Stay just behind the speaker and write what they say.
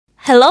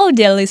Hello,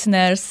 dear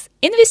listeners.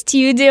 In the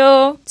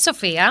studio,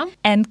 Sofia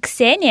and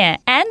Ksenia,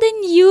 and a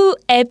new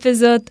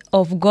episode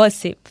of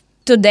Gossip.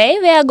 Today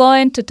we are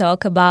going to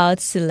talk about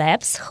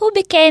celebs who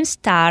became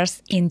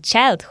stars in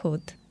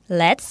childhood.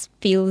 Let's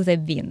spill the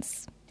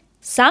beans.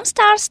 Some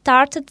stars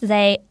started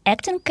their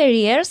acting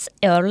careers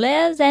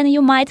earlier than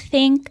you might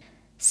think.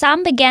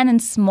 Some began in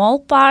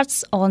small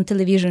parts on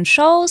television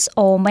shows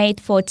or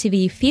made for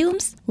TV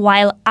films,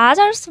 while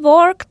others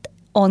worked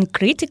on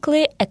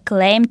critically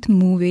acclaimed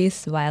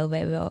movies while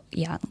they were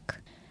young.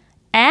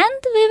 And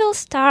we will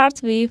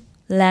start with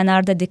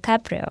Leonardo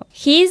DiCaprio.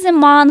 He is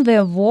among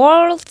the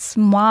world's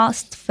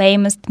most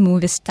famous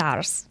movie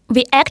stars.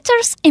 The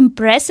actor's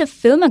impressive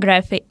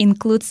filmography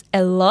includes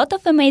a lot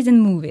of amazing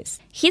movies.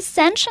 His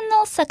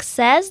sensational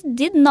success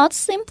did not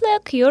simply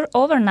occur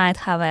overnight,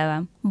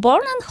 however.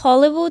 Born in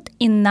Hollywood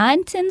in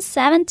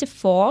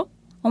 1974,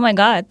 oh my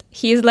god,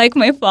 he is like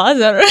my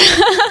father.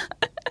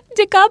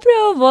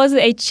 DiCaprio was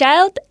a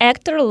child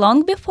actor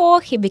long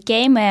before he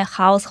became a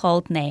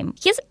household name.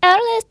 His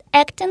earliest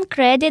acting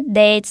credit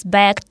dates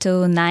back to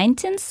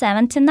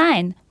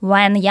 1979,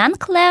 when young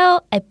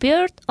Leo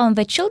appeared on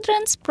the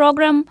children's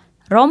program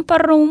Romper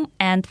Room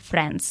and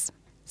Friends.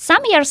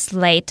 Some years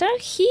later,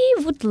 he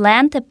would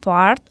land a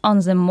part on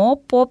the more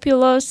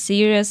popular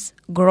series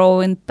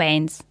Growing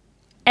Pains.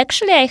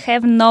 Actually, I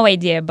have no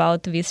idea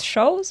about these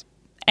shows.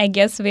 I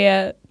guess we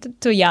are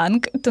too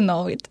young to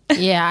know it.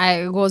 Yeah,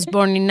 I was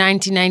born in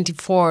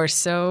 1994,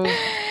 so...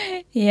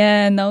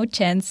 Yeah, no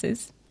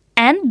chances.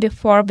 And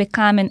before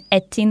becoming a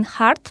teen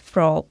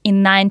heartthrob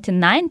in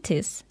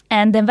 1990s,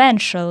 and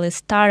eventually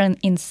starring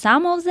in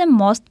some of the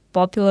most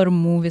popular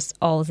movies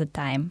all the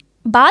time.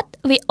 But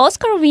the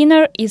Oscar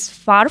winner is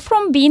far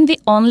from being the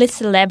only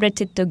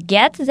celebrity to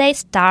get their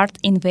start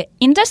in the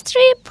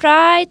industry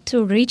prior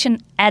to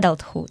reaching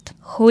adulthood.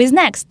 Who is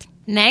next?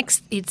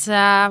 Next, it's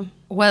a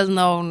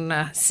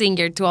well-known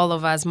singer to all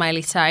of us,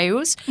 Miley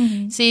Cyrus.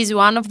 She is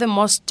one of the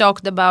most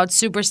talked about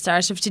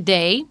superstars of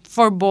today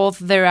for both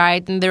the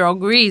right and the wrong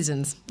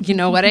reasons. You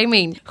know what I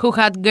mean? Who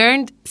had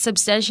garnered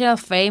substantial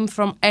fame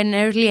from an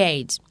early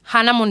age.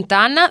 Hannah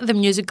Montana, the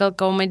musical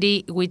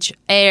comedy which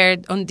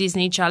aired on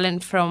Disney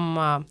Channel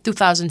from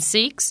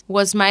 2006,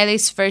 was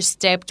Miley's first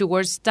step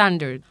towards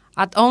standard.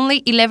 At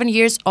only 11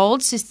 years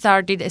old, she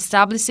started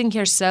establishing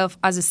herself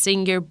as a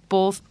singer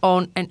both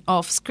on and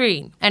off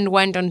screen, and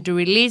went on to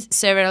release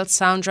several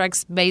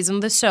soundtracks based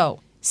on the show.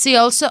 She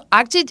also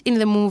acted in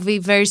the movie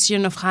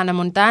version of Hannah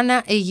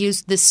Montana and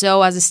used the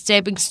show as a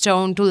stepping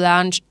stone to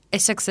launch a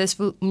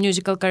successful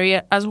musical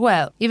career as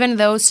well. Even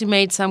though she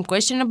made some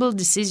questionable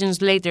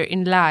decisions later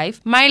in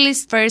life,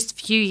 Miley's first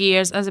few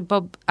years as a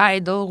pop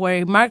idol were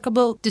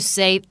remarkable, to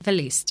say the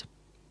least.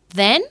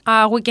 Then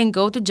we can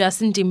go to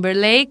Justin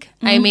Timberlake.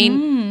 I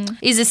mean,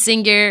 he's a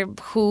singer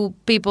who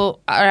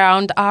people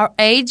around our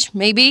age,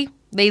 maybe,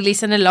 they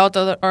listen a lot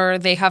or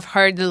they have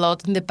heard a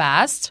lot in the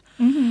past.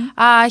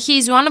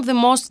 He's one of the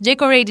most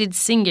decorated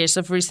singers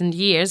of recent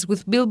years,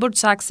 with Billboard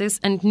success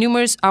and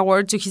numerous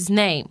awards to his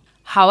name.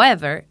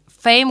 However,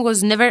 fame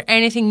was never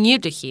anything new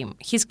to him.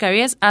 His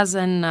career as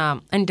an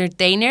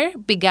entertainer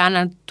began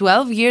at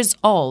 12 years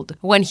old,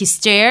 when he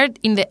starred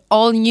in the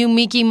all-new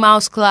Mickey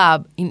Mouse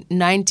Club in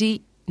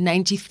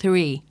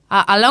 1993,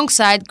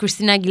 alongside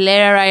Christina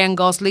Aguilera, Ryan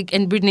Gosling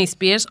and Britney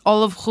Spears,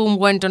 all of whom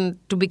went on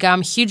to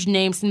become huge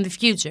names in the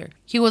future.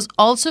 He was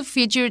also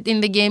featured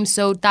in the game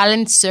show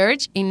Talent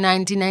Search in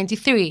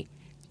 1993.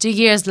 2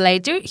 years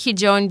later, he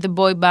joined the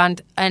boy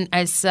band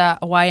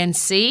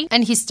NSYNC,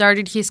 and he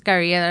started his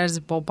career as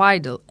a pop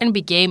idol and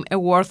became a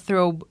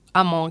heartthrob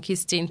among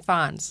his teen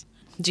fans.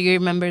 Do you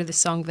remember the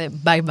song, the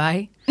Bye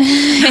Bye?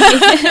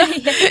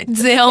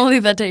 It's the only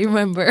that I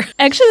remember.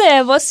 Actually,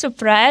 I was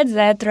surprised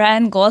that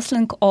Ryan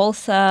Gosling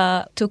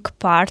also took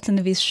part in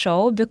this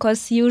show,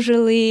 because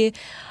usually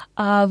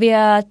we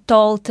are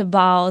told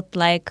about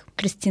like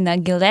Christina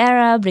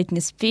Aguilera,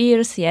 Britney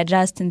Spears,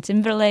 Justin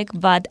Timberlake,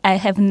 but I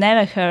have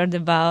never heard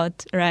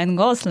about Ryan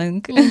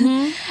Gosling.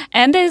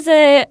 And as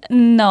I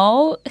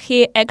know,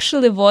 he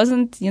actually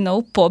wasn't,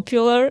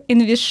 popular in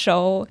this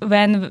show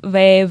when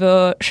they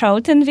were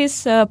shouting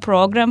this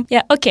program.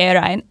 Yeah, okay,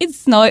 Ryan,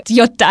 it's not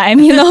your time,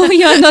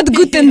 you're not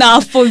good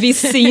enough for this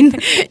scene.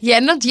 Yeah,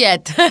 not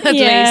yet, at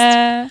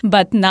least.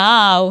 But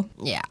now.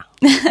 Yeah.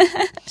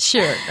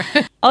 Sure.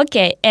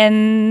 Okay,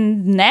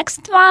 and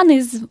next one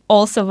is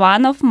also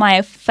one of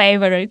my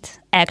favorite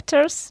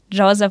actors,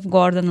 Joseph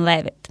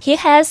Gordon-Levitt. He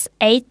has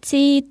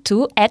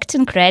 82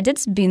 acting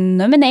credits, been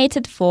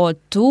nominated for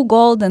 2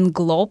 Golden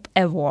Globe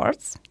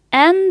Awards,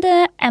 and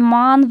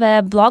among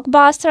the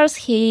blockbusters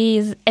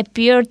he's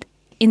appeared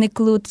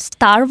include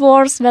Star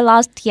Wars The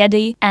Last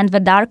Jedi and The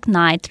Dark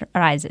Knight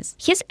Rises.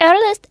 His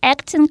earliest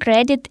acting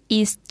credit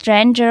is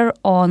Stranger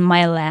on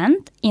My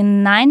Land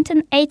in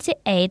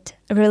 1988,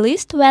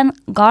 released when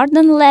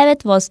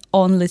Gordon-Levitt was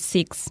only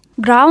 6.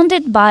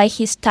 Grounded by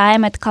his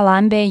time at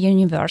Columbia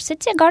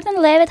University,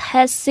 Gordon-Levitt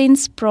has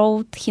since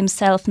proved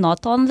himself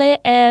not only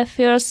a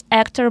fierce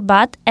actor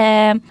but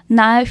a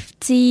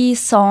nifty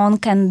song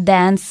and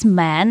dance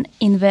man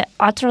in the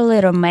utterly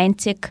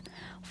romantic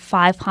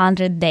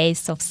 500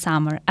 Days of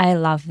Summer. I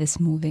love this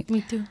movie.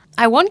 Me too.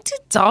 I want to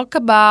talk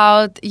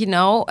about,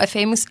 a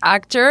famous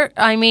actor.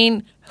 I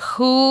mean,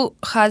 who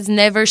has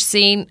never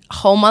seen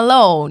Home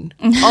Alone?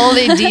 All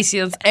the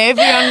editions.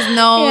 Everyone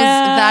knows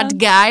that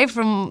guy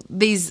from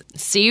this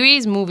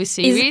movie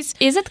series.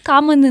 Is it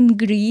common in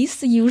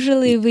Greece?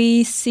 Usually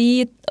we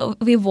see it,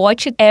 we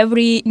watch it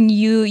every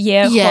New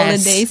Year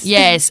holidays.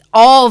 Yes,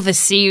 all the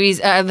series.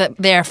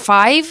 There are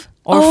 5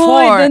 or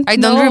 4. I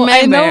don't remember.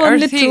 I know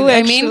only 2,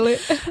 actually.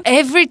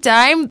 Every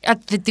time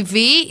at the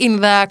TV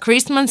in the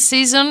Christmas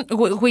season,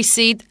 we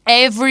see it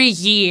every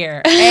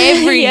year.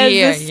 Every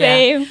year. The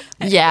same.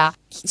 Yeah.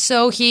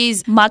 So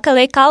he's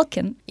Macaulay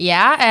Culkin.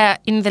 Yeah,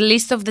 in the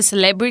list of the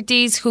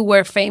celebrities who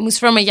were famous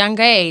from a young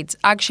age.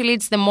 Actually,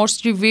 it's the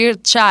most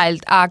revered child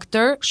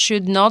actor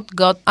should not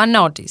got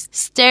unnoticed.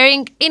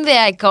 Starring in the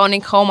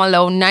iconic Home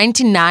Alone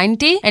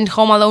 1990 and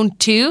Home Alone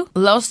 2,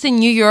 Lost in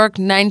New York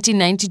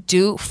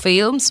 1992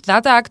 films,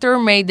 that actor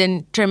made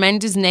a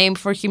tremendous name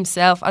for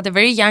himself at a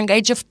very young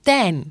age of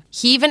 10.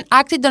 He even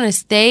acted on a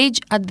stage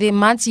at the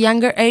much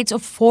younger age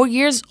of 4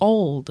 years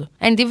old.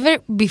 And even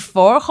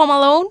before Home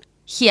Alone,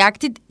 he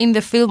acted in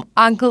the film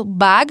Uncle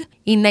Bug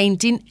in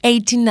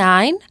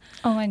 1989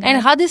 and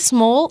had a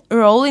small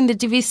role in the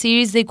TV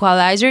series The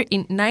Equalizer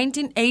in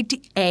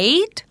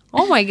 1988.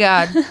 Oh my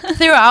God.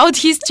 Throughout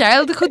his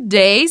childhood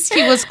days,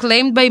 he was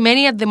claimed by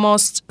many as the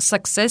most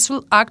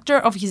successful actor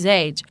of his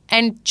age.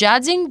 And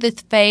judging the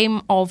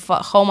fame of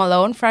Home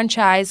Alone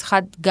franchise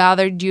had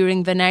gathered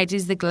during the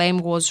 90s, the claim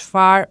was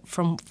far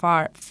from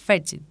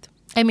far-fetched.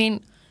 I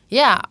mean,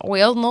 yeah,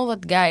 we all know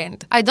that guy.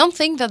 And I don't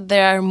think that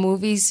there are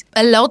movies.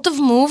 A lot of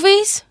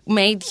movies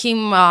made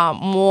him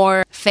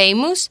more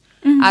famous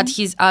at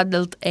his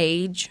adult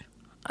age.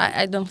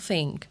 I don't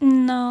think.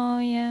 No,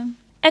 yeah.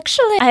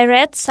 Actually, I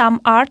read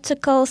some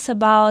articles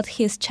about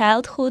his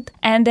childhood,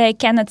 and I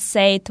cannot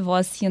say it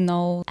was,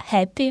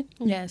 happy.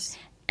 Yes.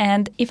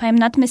 And if I'm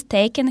not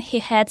mistaken, he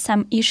had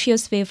some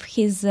issues with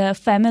his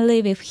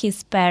family, with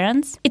his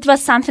parents. It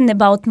was something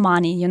about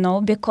money,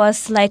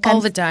 because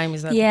all the time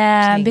is that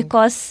thing.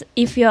 Because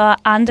if you're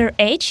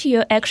underage,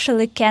 you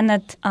actually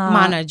cannot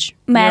manage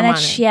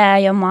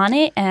your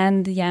money.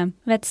 And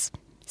that's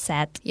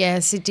sad.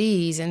 Yes, it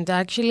is. And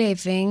actually, I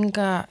think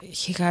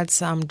he had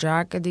some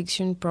drug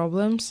addiction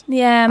problems.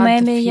 Yeah,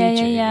 maybe.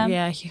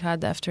 Yeah, he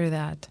had after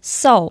that.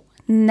 So,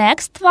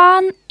 next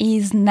one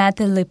is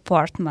Natalie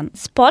Portman.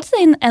 Spotted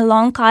in a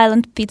Long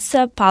Island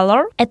pizza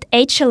parlor at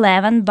age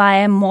 11 by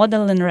a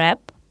model in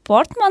rap,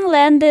 Portman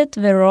landed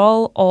the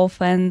role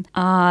of an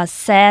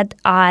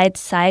sad-eyed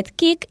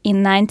sidekick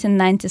in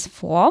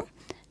 1994,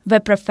 The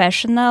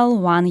Professional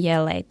 1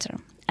 year later.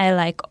 I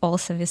like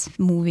also this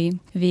movie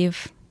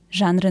with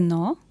Jean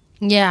Reno.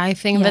 Yeah, I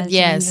think that,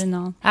 yes. Jean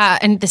Reno.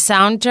 And the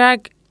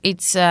soundtrack,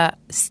 it's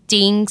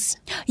Sting's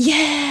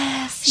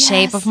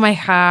Shape of My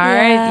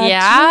Heart.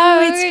 Yeah,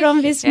 true. It's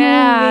from this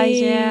movie.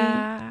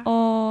 Yeah.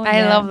 Oh,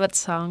 I love that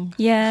song.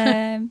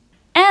 Yeah.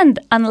 And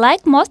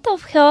unlike most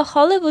of her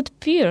Hollywood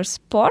peers,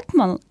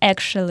 Portman,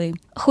 actually,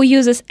 who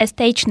uses a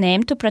stage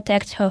name to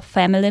protect her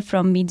family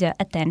from media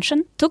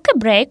attention, took a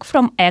break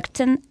from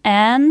acting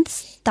and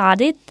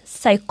studied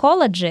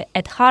psychology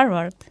at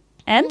Harvard.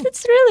 And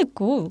it's really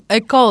cool. A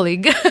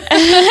colleague.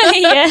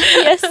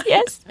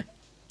 Yes.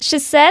 She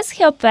says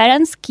her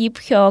parents keep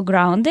her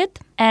grounded,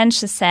 and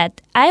she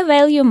said, I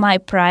value my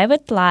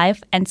private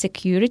life and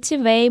security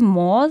way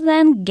more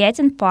than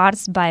getting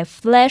parts by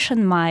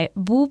flashing my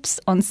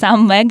boobs on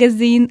some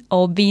magazine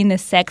or being a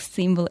sex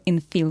symbol in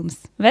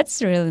films.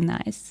 That's really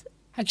nice.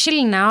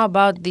 Actually, now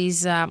about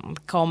these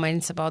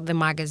comments about the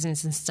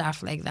magazines and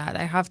stuff like that,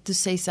 I have to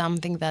say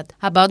something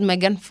about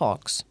Megan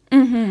Fox.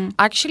 Mm-hmm.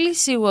 Actually,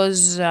 she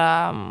was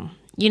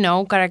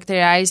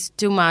characterized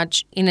too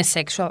much in a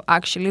sexual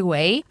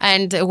way.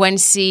 And when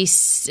she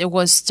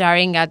was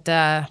starring at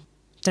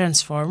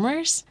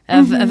Transformers,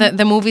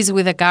 the movies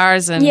with the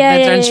cars and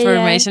the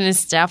transformation and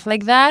stuff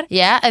like that.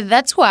 Yeah, and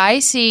that's why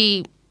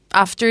she,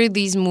 after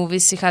these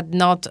movies, she had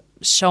not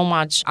so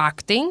much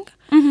acting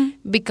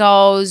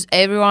because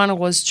everyone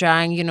was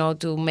trying,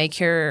 to make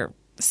her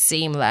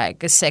seem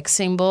like a sex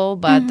symbol,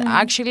 but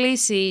actually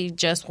she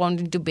just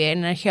wanted to be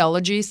an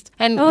archaeologist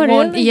and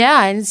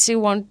and she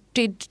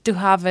wanted to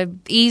have a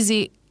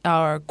easy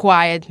or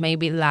quiet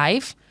maybe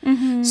life.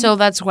 So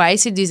that's why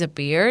she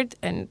disappeared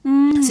and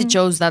she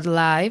chose that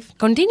life.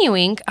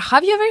 Continuing,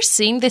 have you ever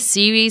seen the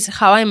series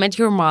How I Met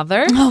Your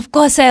Mother? Of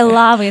course, I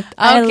love it.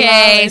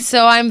 Okay,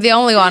 so I'm the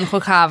only one who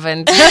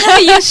haven't.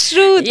 You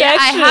should,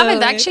 I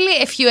haven't. Actually,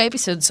 a few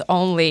episodes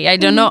only. I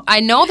don't know. I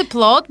know the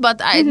plot,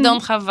 but I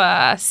don't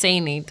have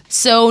seen it.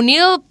 So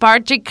Neil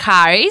Patrick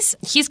Harris,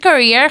 his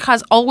career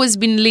has always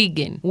been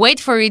leading. Wait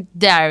for it,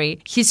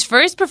 Dari. His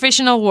first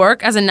professional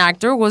work as an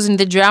actor was in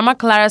the drama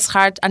Clara's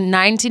Heart in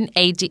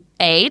 1988.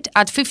 8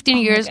 at 15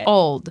 years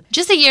old.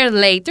 Just a year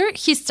later,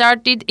 he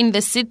started in the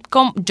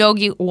sitcom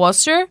Doggy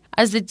Wasser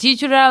as the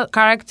titular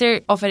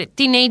character of a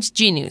teenage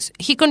genius.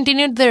 He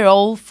continued the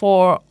role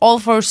for all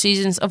 4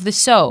 seasons of the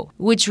show,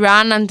 which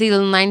ran until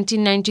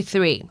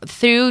 1993.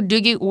 Through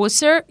Doggy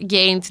Wasser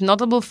gained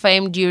notable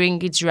fame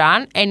during its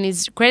run and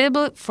is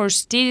credible for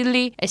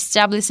steadily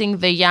establishing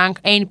the young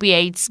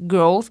NP8's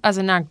growth as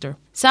an actor.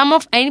 Some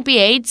of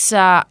NP8's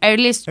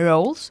earliest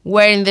roles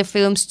were in the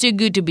films Too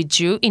Good to Be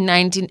True in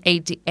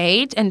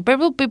 1988 and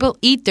Purple People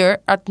Eater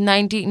at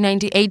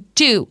 1998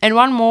 too, and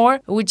one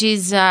more which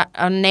is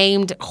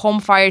named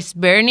Home Fires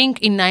Burning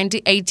in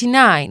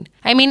 1989.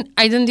 I mean,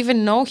 I don't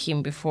even know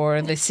him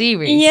before the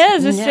series. Yeah,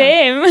 the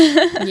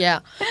same. Yeah,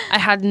 I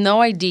had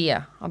no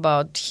idea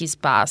about his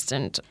past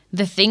and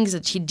the things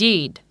that he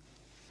did.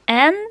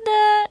 And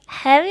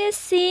have you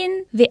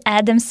seen The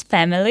Addams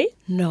Family?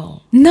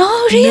 No. No,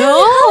 really? No,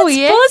 How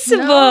it's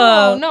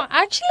possible? No,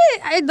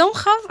 actually, I don't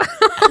have...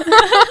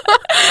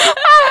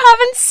 I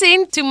haven't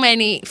seen too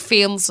many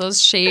films or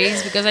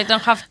series because I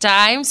don't have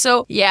time.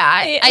 So, yeah,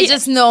 I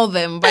just know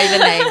them by the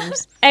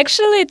names.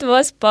 Actually, it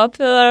was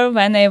popular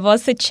when I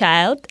was a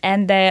child,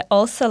 and I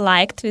also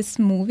liked this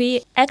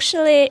movie.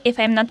 Actually, if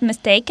I'm not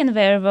mistaken,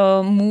 there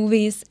were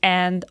movies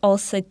and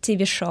also a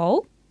TV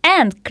show.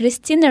 And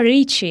Christina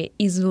Ricci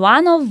is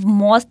one of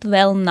most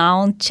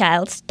well-known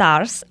child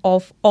stars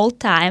of all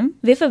time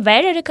with a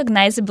very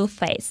recognizable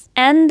face.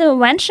 And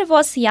when she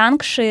was young,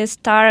 she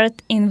starred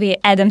in The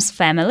Addams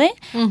Family.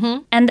 Mm-hmm.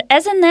 And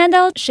as an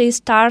adult, she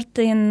starred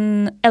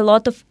in a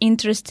lot of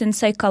interesting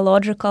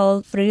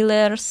psychological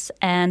thrillers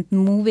and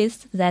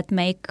movies that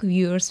make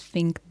viewers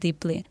think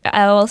deeply.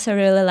 I also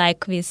really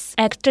like this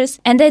actress.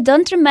 And I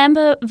don't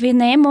remember the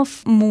name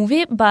of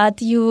movie,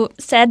 but you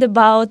said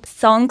about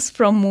songs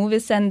from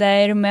movies, and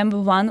I remember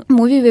one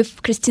movie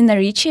with Christina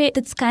Ricci.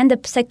 It's kind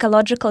of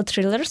psychological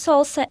thrillers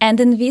also. And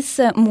in this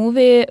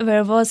movie,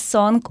 there was a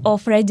song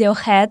of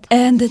Radiohead,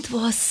 and it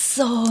was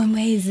so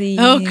amazing.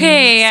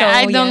 Okay, so,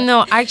 I don't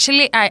know.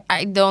 Actually,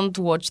 I don't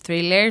watch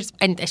thrillers,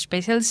 and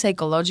especially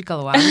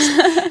psychological ones,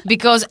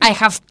 because I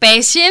have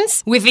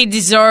patients with the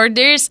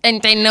disorders,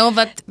 and I know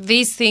that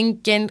this thing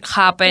can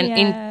happen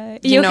in...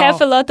 You have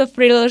a lot of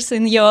thrillers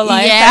in your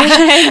life. Yeah,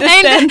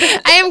 and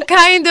I am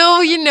kind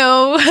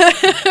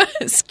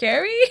of,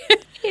 scary.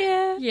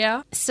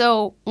 Yeah.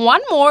 So,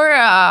 one more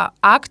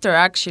actor,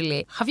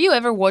 actually. Have you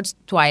ever watched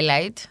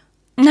Twilight?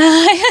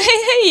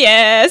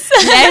 Yes.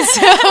 Yes.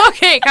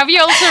 Okay. Have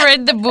you also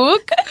read the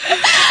book?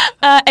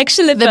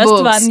 Actually, the first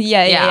books. One.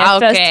 Yeah.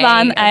 Okay, first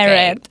one I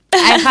read.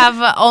 I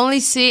have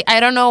only seen, I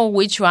don't know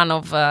which one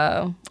of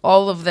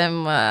all of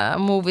them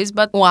movies,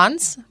 but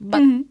once.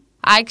 But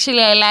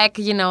actually, I like,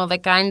 the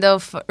kind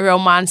of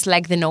romance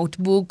like The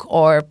Notebook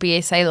or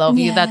P.S. I Love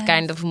You, that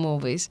kind of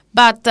movies.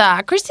 But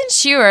Kristen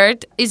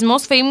Stewart is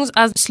most famous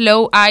as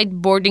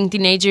slow-eyed boarding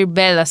teenager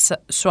Bella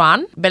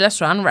Swan. Bella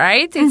Swan,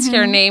 right? It's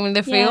her name in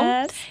the film.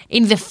 Yes.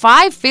 In the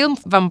 5-film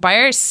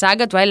vampire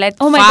saga Twilight.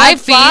 Oh my God, God,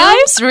 5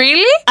 films?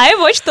 Really? I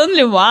watched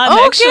only one,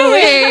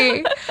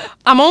 actually.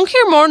 Among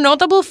her more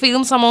notable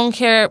films, among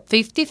her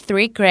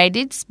 53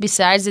 credits,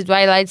 besides the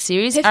Twilight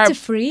series,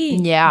 53?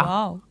 Yeah.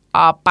 Wow.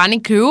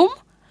 Panic Room,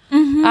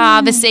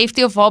 The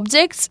Safety of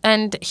Objects,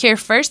 and her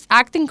first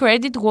acting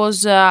credit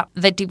was the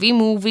TV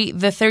movie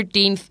The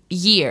 13th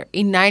Year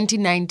in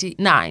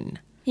 1999.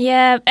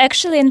 Yeah,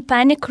 actually in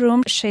Panic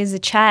Room, she's a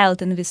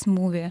child in this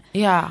movie.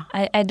 Yeah.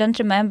 I don't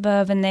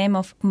remember the name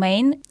of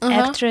main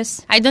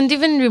actress. I don't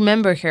even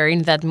remember her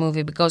in that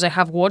movie because I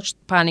have watched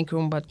Panic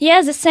Room, but...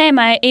 Yeah, the same.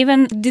 I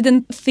even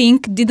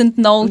didn't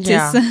notice.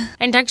 Yeah.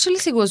 And actually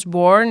she was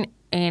born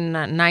in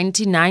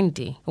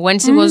 1990. When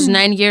she was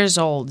 9 years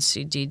old,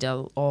 she did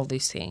all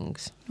these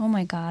things. Oh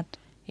my God.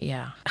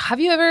 Yeah. Have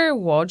you ever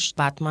watched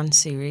Batman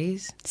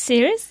series?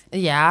 Series?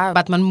 Yeah,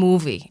 Batman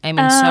movie.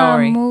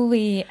 Sorry.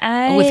 Movie.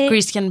 With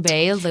Christian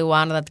Bale, the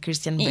one that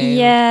Christian Bale.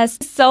 Yes,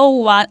 so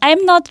one.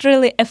 I'm not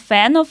really a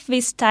fan of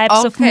these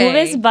types of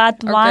movies,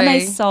 but one I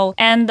saw.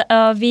 And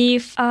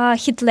with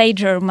Heath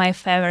Ledger, my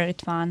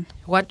favorite one.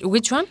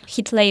 Which one?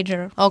 Heath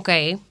Ledger.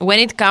 Okay. When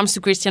it comes to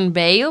Christian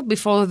Bale,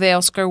 before the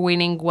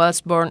Oscar-winning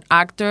Welsh-born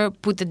actor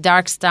put a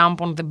dark stamp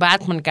on the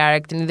Batman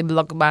character in the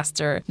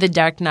blockbuster The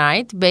Dark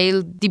Knight,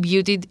 Bale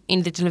debuted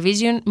in the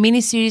television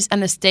miniseries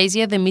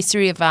Anastasia, The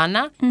Mystery of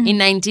Anna in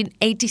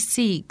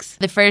 1986,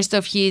 the first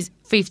of his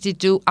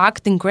 52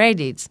 acting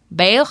credits.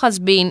 Bale has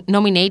been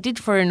nominated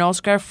for an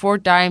Oscar 4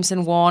 times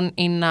and won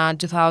in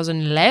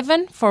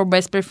 2011 for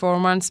Best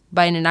Performance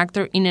by an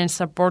actor in a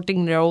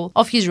supporting role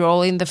of his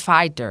role in The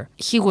Fighter.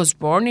 He was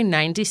born in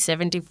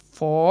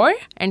 1974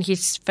 and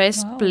his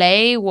first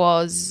play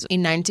was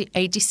in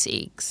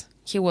 1986.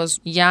 He was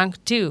young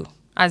too,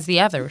 as the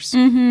others.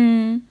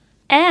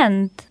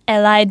 And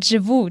Elijah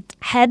Wood,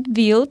 had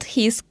built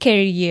his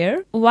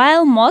career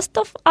while most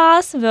of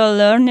us were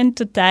learning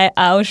to tie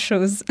our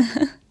shoes.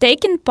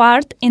 Taking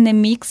part in a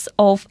mix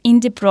of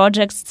indie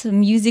projects,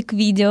 music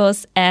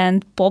videos,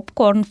 and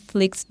popcorn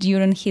flicks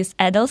during his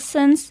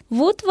adolescence,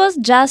 Wood was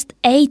just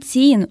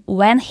 18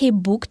 when he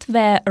booked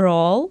the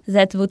role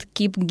that would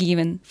keep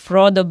giving,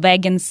 Frodo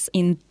Baggins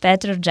in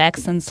Peter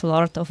Jackson's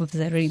Lord of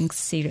the Rings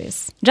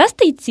series.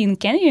 Just 18,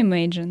 can you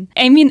imagine?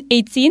 I mean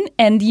 18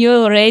 and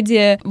you're already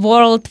a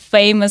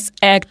world-famous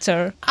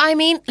actor. I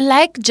mean,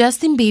 like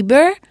Justin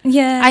Bieber?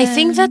 Yeah. I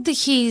think that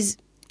he's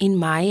in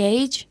my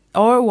age.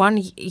 Or 1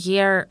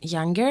 year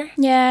younger?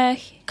 Yeah.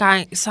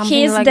 Something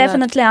He's like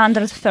definitely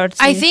under 30.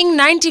 I think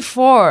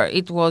 94,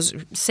 it was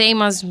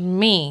same as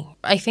me.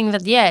 I think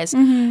that, yes.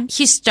 Mm-hmm.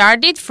 He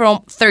started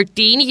from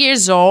 13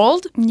 years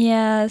old.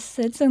 Yes,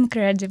 it's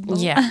incredible.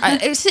 Yeah.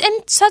 And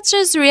such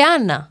as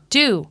Rihanna,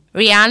 too.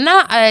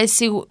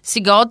 Rihanna,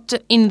 she got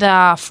in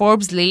the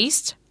Forbes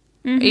list,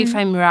 if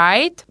I'm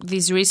right,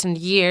 these recent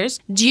years,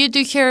 due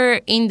to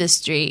her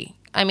industry.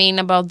 I mean,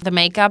 about the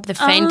makeup, the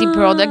Fenty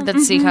product that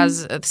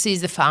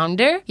she's the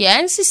founder. Yeah,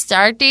 and she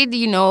started,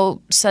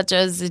 such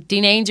as a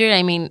teenager,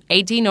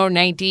 18 or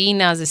 19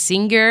 as a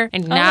singer.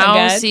 And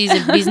now she's a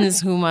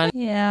businesswoman.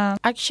 Yeah.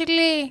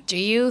 Actually, do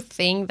you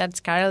think that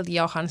Scarlett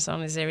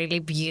Johansson is a really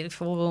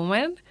beautiful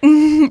woman?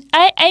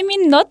 I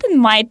mean, not in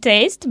my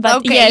taste,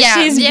 but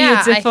she's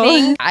beautiful. I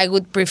think I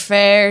would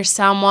prefer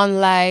someone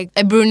like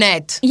a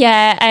brunette.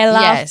 Yeah, I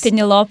love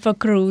Penelope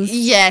Cruz.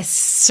 Yes,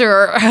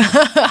 sir.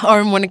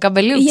 Or Monica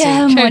Bellucci.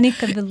 Yeah,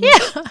 Monica Bellucci.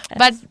 Yeah.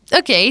 But,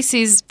 okay,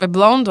 she's a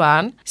blonde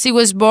one. She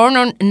was born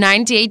on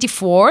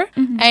 1984.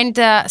 And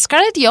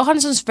Scarlett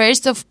Johansson's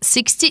first of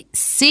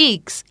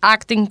 66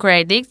 acting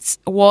credits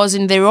was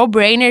in the Rob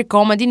Reiner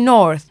comedy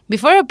North.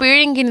 Before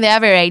appearing in the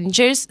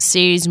Avengers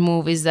series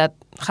movies that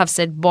have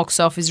set box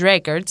office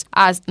records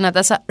as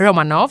Natasha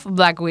Romanoff,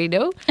 Black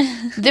Widow.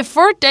 The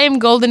four-time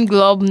Golden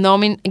Globe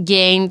nominee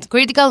gained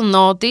critical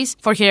notice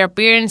for her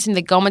appearance in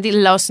the comedy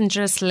Lost in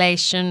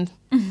Translation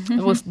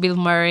with Bill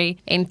Murray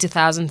in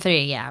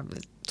 2003. Yeah,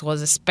 it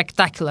was a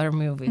spectacular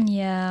movie.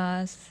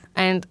 Yes.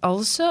 And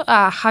also,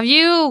 have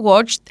you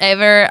watched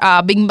ever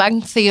Big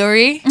Bang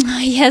Theory?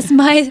 Yes,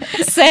 my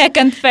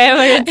second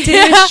favorite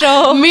TV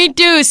show. Me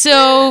too.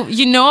 So,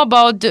 you know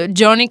about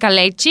Johnny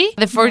Kalechi,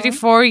 the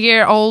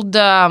 44-year-old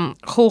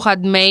who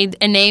had made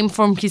a name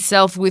for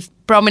himself with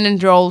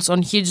prominent roles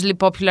on hugely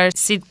popular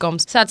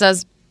sitcoms, such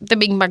as The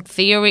Big Bang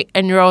Theory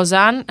and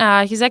Roseanne.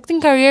 His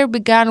acting career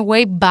began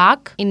way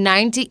back in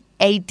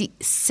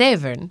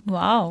 1987.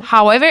 Wow.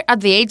 However, at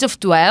the age of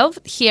 12,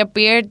 he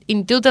appeared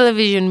in 2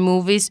 television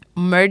movies,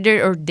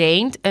 Murder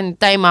Ordained and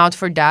Time Out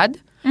for Dad.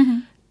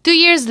 2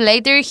 years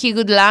later, he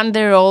would land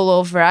the role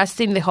of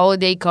Rusty in the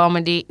holiday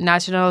comedy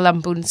National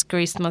Lampoon's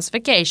Christmas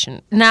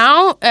Vacation.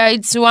 Now,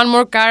 it's one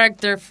more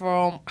character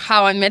from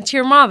How I Met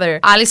Your Mother,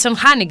 Alison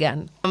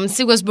Hannigan.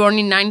 She was born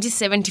in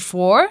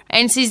 1974,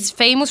 and she's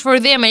famous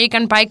for the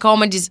American Pie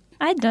comedies.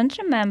 I don't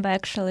remember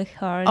actually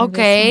her.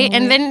 Okay,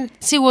 and then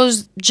she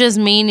was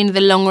Jasmine in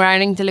the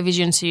long-running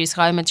television series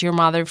How I Met Your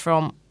Mother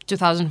from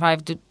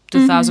 2005 to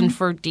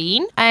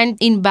 2014, and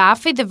in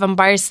Buffy the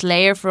Vampire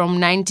Slayer from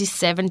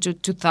 1997 to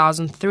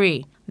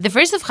 2003. The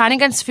first of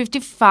Hannigan's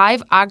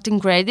 55 acting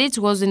credits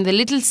was in the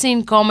Little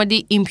Scene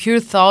comedy Impure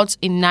Thoughts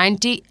in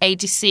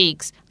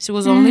 1986. She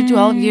was only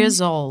 12 years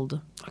old.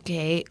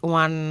 Okay,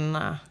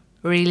 one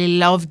really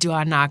loved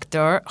one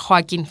actor,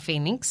 Joaquin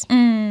Phoenix.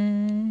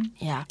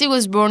 Yeah. She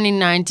was born in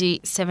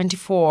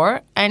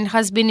 1974 and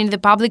has been in the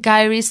public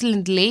eye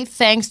recently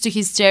thanks to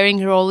his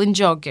starring role in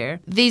Joker.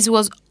 This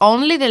was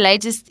only the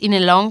latest in a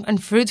long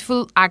and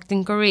fruitful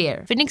acting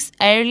career. Phoenix's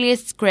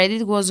earliest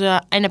credit was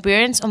an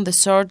appearance on the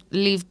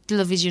short-lived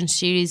television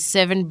series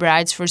Seven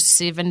Brides for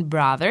Seven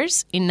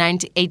Brothers in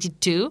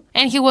 1982,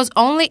 and he was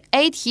only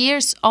 8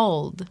 years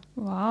old.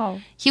 Wow.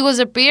 He was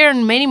appeared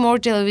on many more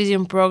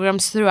television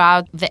programs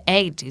throughout the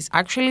 80s,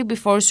 actually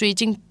before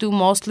switching to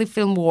mostly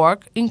film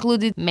work,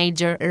 included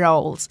major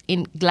roles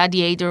in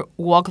Gladiator,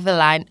 Walk the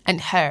Line, and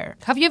Hair.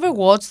 Have you ever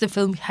watched the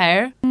film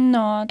Hair?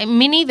 No.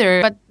 Me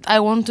neither, but I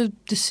wanted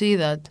to see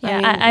that.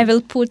 Yeah, I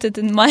will put it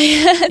in my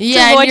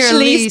watch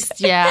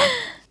list. Yeah.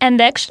 And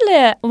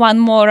actually, one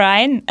more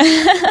Ryan.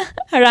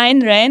 Ryan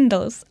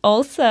Reynolds.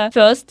 Also,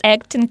 first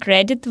acting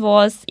credit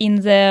was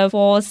in the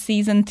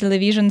 4-season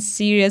television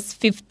series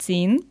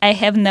 15. I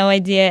have no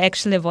idea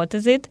actually what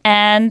is it.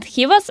 And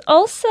he was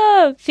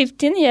also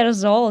 15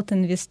 years old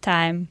in this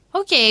time.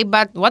 Okay,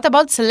 but what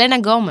about Selena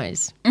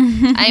Gomez?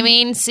 I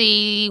mean,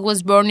 she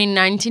was born in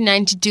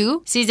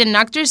 1992. She's an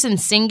actress and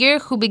singer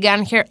who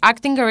began her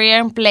acting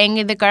career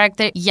playing the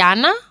character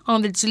Yana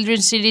on the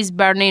children's series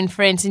Barney and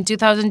Friends in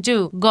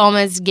 2002.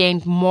 Gomez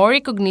gained more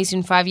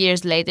recognition 5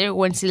 years later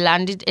when she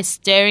landed a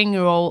starring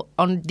role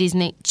on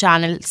Disney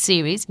Channel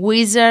series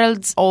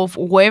Wizards of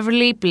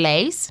Waverly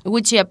Place,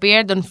 which she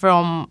appeared on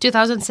from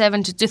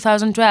 2007 to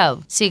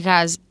 2012. She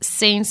has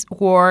since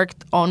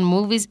worked on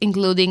movies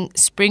including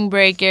Spring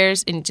Breakers,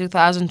 Avengers in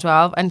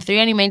 2012 and 3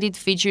 animated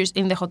features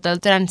in the Hotel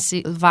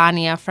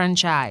Transylvania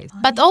franchise.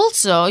 But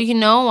also,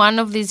 one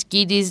of these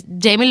kids is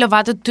Demi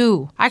Lovato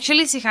too.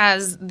 Actually, she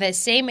has the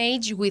same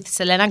age with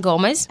Selena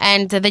Gomez,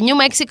 and the New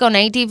Mexico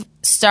native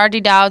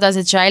started out as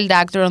a child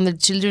actor on the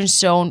children's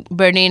show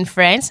Bernie and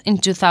Friends in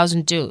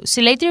 2002.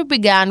 She later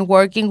began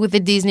working with the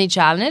Disney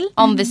Channel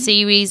on the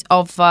series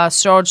of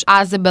shorts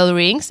As the Bell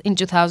Rings in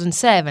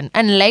 2007,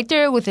 and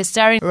later with a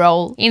starring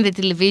role in the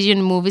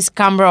television movies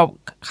Camp Rock.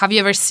 Have you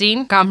ever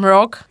seen Camp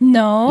Rock?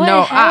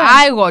 No,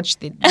 I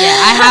watched it. Yeah,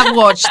 I have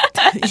watched.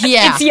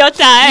 Yeah, it's your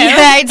time.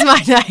 Yeah, it's my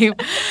time.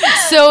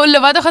 So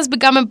Lovato has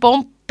become a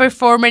pop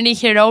performer in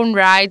her own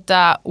right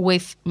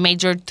with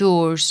major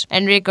tours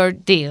and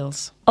record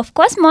deals. Of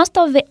course, most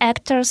of the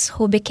actors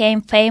who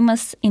became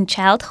famous in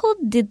childhood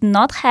did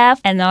not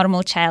have a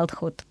normal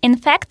childhood. In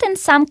fact, in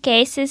some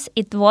cases,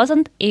 it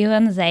wasn't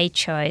even their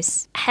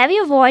choice. Have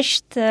you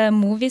watched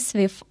movies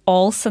with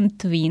Olsen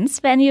twins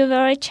when you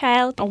were a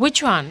child?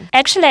 Which one?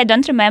 Actually, I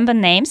don't remember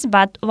names,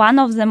 but one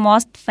of the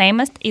most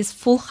famous is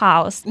Full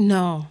House.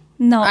 No.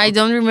 No. I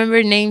don't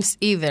remember names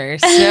either,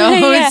 so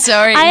Yeah.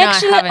 sorry. I No,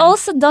 actually haven't.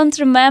 also don't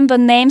remember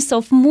names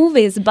of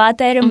movies,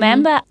 but I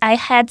remember I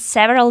had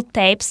several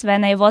tapes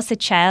when I was a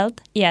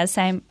child. Yes,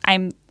 I'm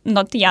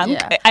not young.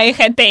 Yeah. I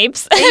had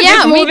tapes.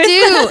 Yeah, with me movies.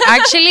 too.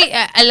 Actually,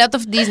 a lot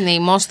of Disney.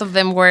 Most of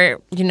them were,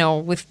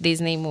 with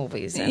Disney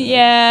movies. And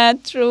Yeah,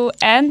 true.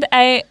 And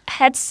I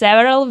had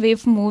several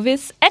with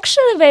movies.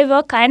 Actually, they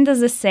were kind of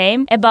the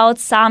same about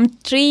some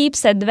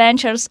trips,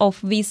 adventures of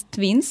these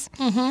twins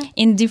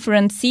in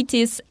different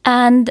cities.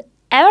 And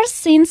ever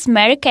since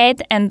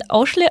Mary-Kate and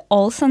Ashley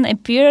Olsen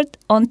appeared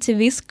on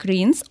TV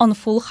screens on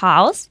Full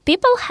House,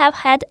 people have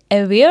had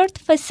a weird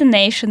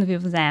fascination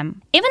with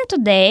them. Even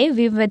today,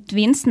 with the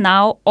twins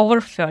now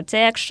over 30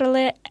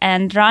 actually,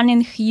 and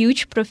running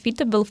huge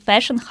profitable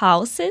fashion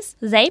houses,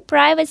 their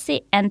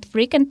privacy and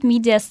frequent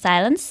media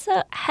silence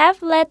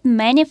have led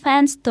many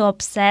fans to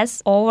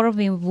obsess over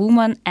the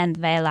women and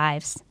their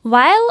lives.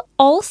 While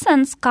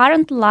Olsen's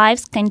current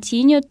lives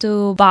continue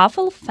to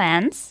baffle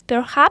fans,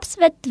 perhaps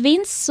the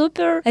twins'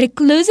 super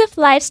reclusive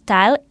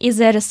lifestyle is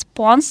a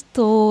response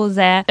to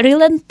the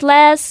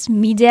relentless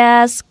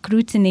media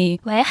scrutiny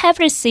they have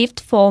received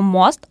for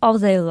most of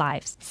their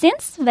lives.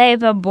 Since they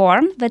were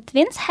born, the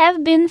twins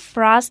have been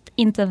thrust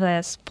into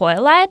the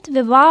spotlight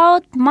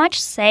without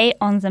much say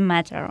on the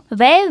matter.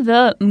 They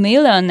were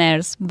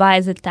millionaires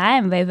by the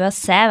time they were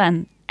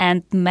 7.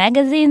 And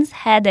magazines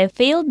had a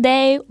field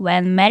day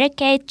when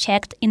Mary-Kate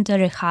checked into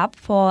rehab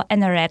for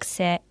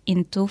anorexia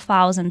in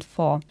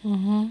 2004.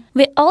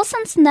 The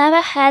Olsens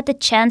never had a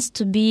chance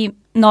to be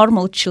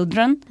normal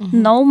children,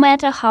 no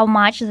matter how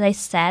much they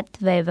said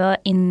they were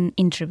in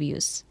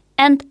interviews.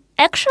 And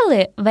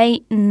actually,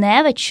 they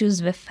never chose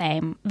the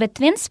fame. The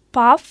twins'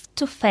 path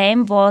to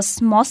fame was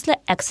mostly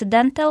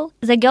accidental.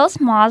 The girl's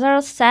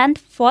mother sent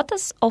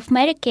photos of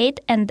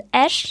Mary-Kate and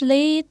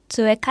Ashley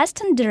to a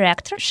casting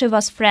director she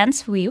was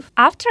friends with.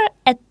 After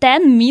a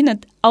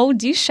 10-minute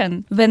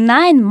audition, the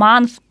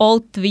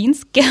 9-month-old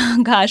twins,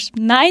 gosh,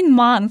 9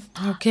 months,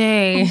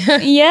 Okay.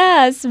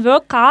 yes,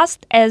 were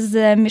cast as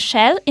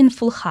Michelle in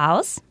Full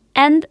House.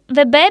 And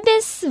the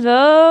babies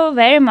were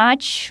very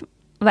much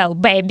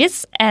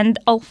babies, and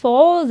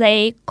although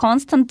they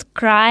constant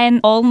crying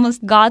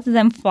almost got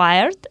them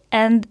fired,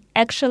 and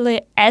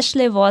actually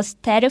Ashley was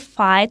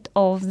terrified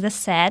of the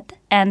set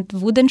and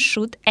wouldn't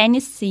shoot any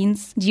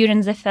scenes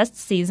during the first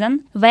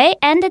season, they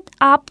ended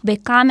up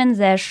becoming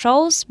the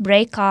show's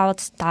breakout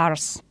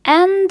stars.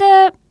 And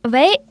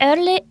their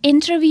early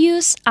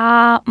interviews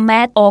are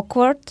mad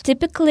awkward.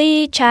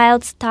 Typically,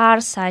 child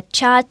stars are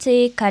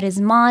chatty,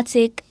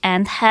 charismatic,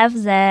 and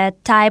have the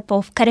type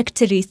of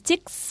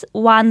characteristics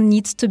one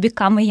needs to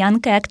become a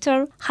young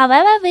actor.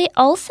 However, the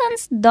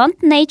Olsens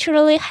don't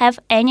naturally have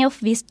any of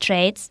these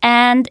traits,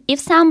 and if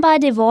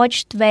somebody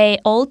watched their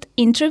old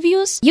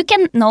interviews, you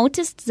can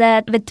notice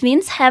that the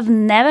twins have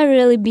never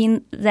really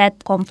been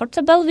that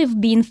comfortable with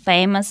being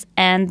famous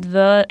and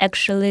were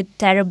actually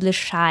terribly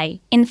shy.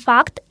 In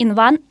fact, in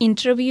one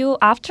interview,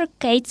 after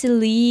Katie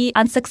Lee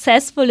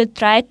unsuccessfully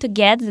tried to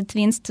get the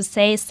twins to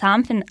say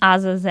something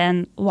other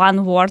than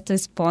one-word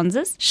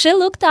responses, she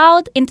looked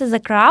out into the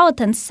crowd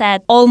and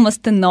said,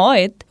 almost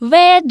annoyed,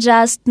 "We're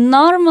just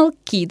normal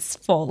kids,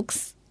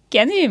 folks."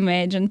 Can you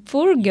imagine?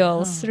 Poor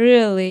girls,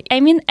 really. I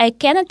mean, I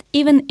cannot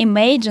even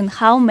imagine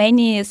how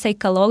many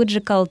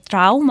psychological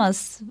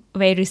traumas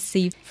they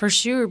received. For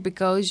sure,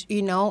 because,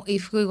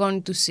 if we're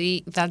going to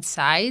see that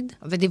side,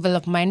 the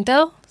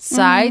developmental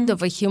side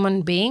of a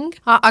human being,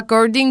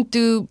 according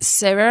to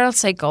several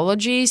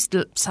psychologists,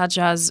 such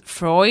as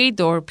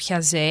Freud or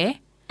Piaget,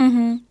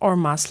 or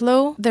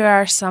Maslow, there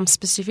are some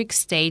specific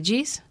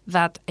stages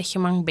that a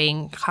human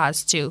being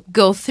has to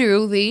go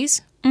through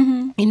these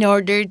in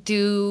order to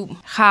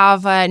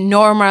have a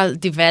normal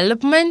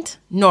development.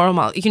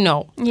 Normal.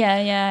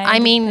 Yeah. I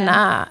mean,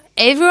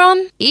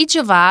 everyone, each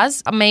of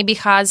us maybe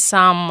has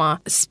some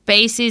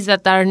spaces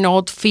that are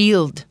not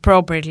filled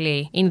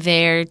properly in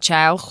their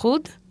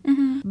childhood.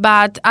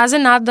 But as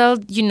an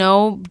adult,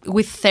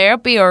 with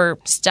therapy or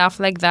stuff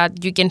like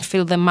that, you can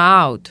feel them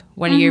out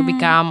when you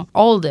become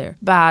older.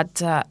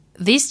 But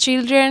these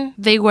children,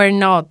 they were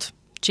not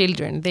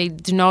children. They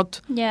do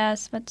not...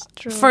 Yes, that's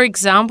true. For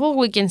example,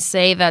 we can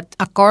say that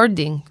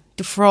according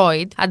to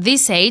Freud, at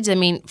this age,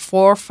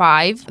 4 or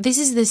 5, this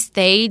is the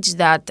stage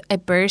that a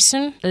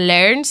person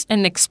learns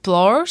and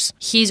explores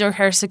his or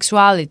her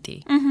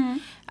sexuality.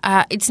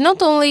 It's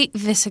not only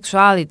the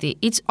sexuality,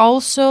 it's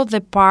also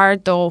the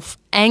part of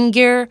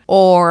anger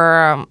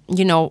or,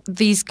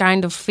 these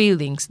kind of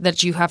feelings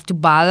that you have to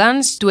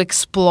balance, to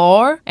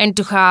explore, and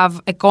to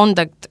have a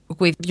contact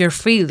with your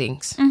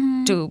feelings,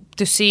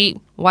 to see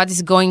what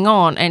is going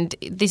on. And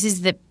this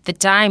is the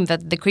time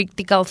that the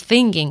critical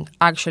thinking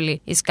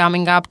actually is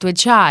coming up to a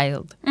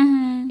child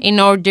in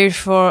order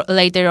for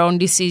later on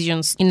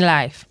decisions in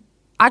life.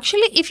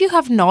 Actually, if you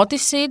have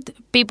noticed it,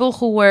 people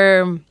who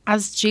were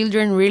as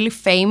children really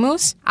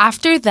famous,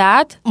 after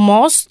that,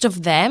 most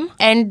of them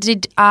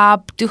ended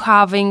up to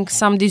having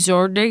some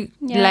disorder,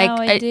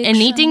 like an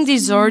eating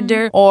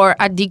disorder or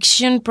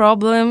addiction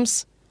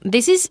problems.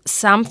 This is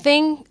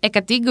something, a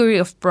category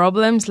of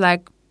problems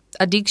like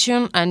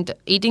addiction and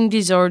eating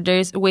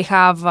disorders. We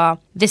have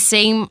the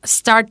same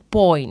start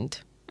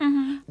point.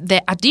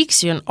 The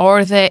addiction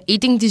or the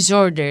eating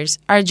disorders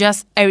are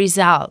just a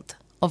result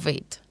of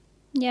it.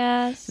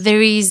 Yes.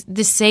 There is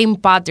the same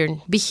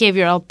pattern,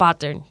 behavioral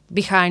pattern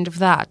behind of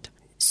that.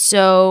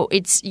 So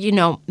it's,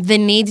 the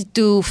need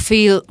to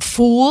feel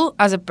full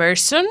as a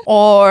person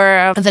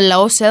or the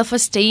low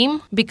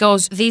self-esteem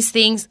because these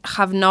things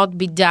have not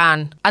been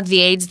done at the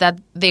age that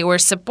they were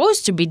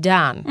supposed to be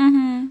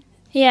done.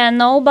 Yeah,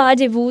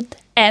 nobody would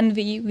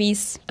envy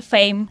this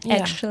fame,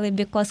 actually,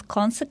 because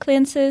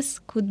consequences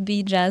could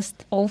be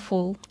just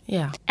awful.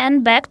 Yeah.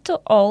 And back to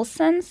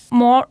Olsen's,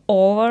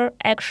 moreover,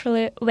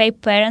 actually, their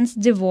parents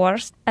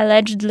divorced,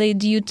 allegedly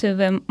due to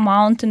the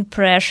mounting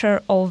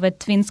pressure of the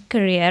twins'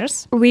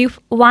 careers, with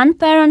one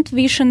parent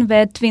wishing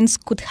the twins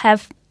could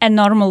have a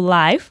normal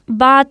life.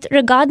 But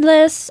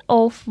regardless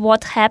of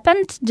what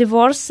happened,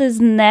 divorce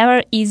is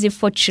never easy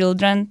for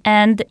children.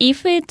 And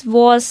if it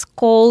was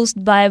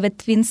caused by the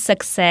twins'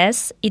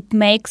 success, it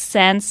makes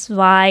sense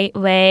why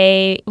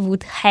they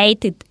would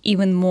hate it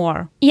even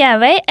more. Yeah,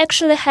 they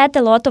actually had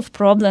a lot of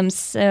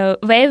problems.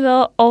 They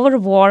were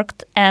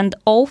overworked and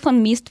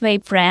often missed their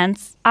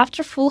friends.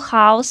 After Full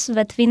House,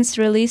 the twins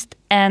released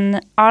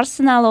an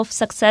arsenal of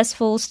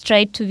successful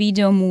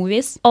straight-to-video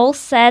movies, all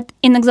set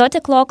in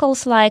exotic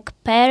locales like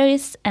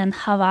Paris and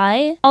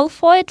Hawaii.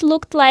 Although it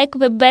looked like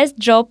the best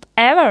job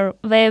ever,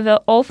 they were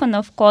often,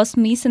 of course,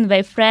 missing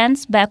their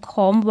friends back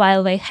home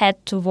while they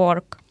had to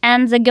work.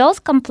 And the girls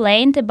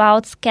complained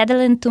about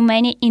scheduling too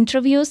many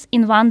interviews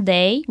in one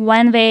day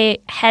when they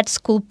had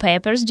school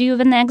papers due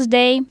the next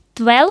day.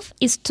 12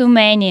 is too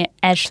many,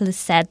 Ashley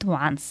said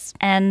once.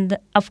 And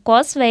of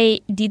course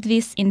they did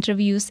these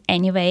interviews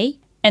anyway.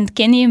 And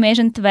can you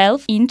imagine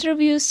 12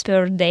 interviews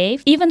per day,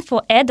 even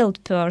for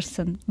adult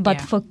person,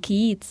 but for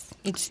kids?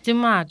 It's too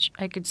much,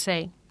 I could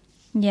say.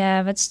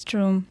 Yeah, that's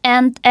true.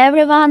 And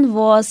everyone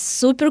was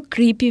super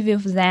creepy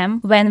with them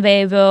when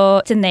they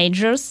were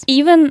teenagers.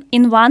 Even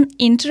in one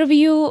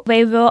interview,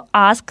 they were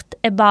asked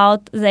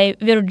about their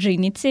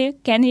virginity.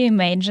 Can you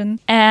imagine?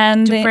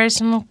 And Two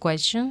personal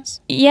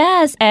questions?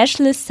 Yes,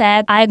 Ashley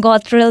said, I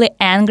got really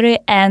angry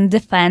and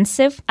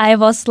defensive. I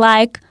was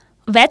like,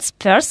 that's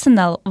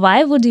personal.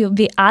 Why would you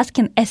be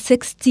asking a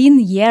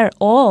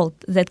 16-year-old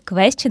that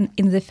question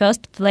in the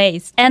first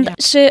place? And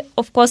she,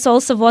 of course,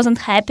 also wasn't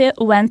happy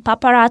when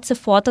paparazzi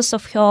photos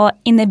of her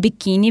in a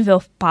bikini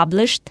were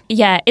published.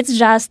 Yeah, it's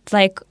just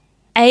like,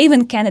 I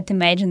even cannot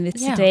imagine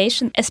this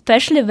situation,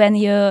 especially when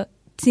you're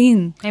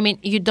teen. I mean,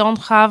 you don't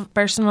have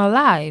personal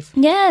life.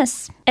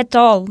 Yes, at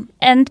all.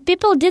 And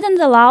people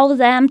didn't allow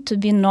them to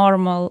be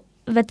normal.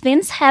 The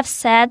twins have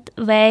said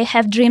they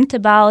have dreamed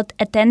about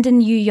attending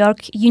New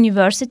York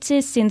University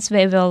since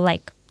they were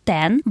like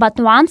 10. But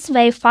once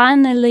they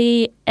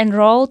finally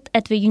enrolled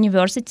at the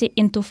university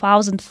in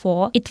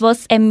 2004, it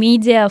was a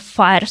media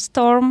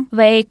firestorm.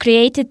 They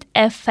created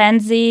a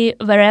frenzy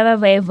wherever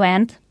they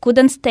went,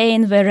 couldn't stay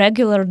in the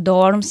regular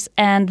dorms,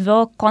 and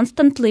were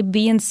constantly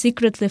being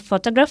secretly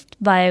photographed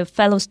by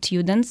fellow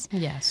students.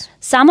 Yes.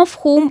 Some of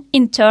whom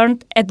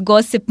interned at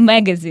gossip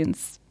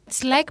magazines.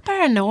 It's like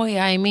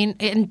paranoia,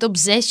 and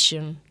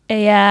obsession.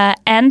 Yeah,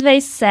 and they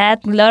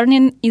said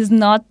learning is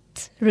not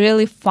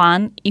really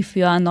fun if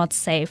you are not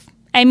safe.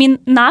 I mean,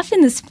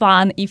 nothing is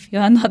fun if you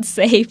are not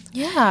safe.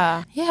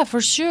 Yeah,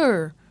 for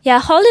sure. Yeah,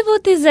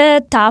 Hollywood is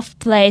a tough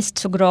place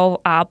to grow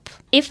up.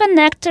 If an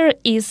actor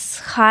is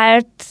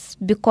hired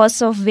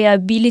because of the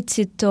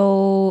ability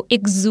to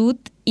exude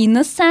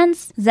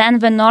innocence, then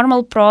the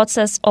normal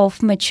process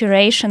of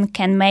maturation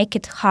can make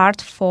it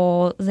hard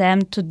for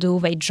them to do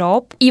their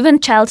job. Even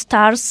child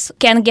stars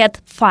can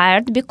get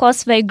fired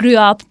because they grew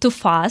up too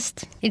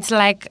fast. It's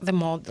like the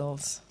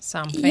models,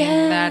 something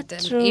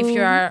true. If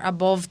you are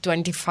above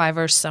 25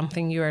 or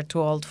something, you are too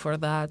old for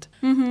that.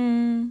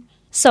 Mm-hmm.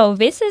 So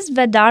this is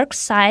the dark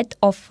side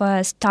of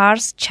a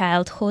star's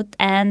childhood,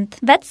 and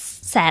that's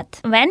sad.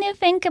 When you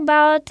think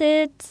about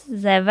it,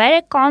 the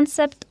very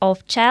concept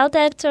of child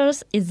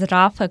actors is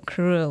rough and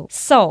cruel.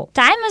 So,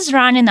 time is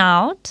running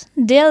out.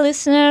 Dear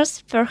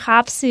listeners,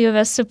 perhaps you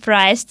were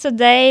surprised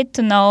today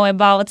to know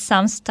about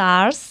some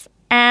stars.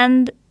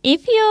 And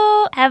if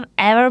you have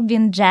ever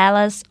been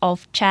jealous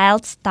of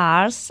child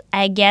stars,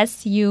 I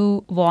guess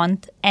you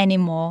won't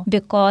anymore,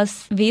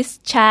 because this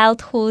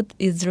childhood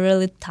is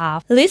really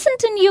tough. Listen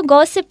to new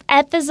gossip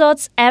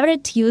episodes every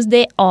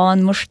Tuesday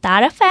on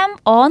Mushtar FM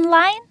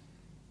online.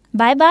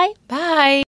 Bye-bye. Bye.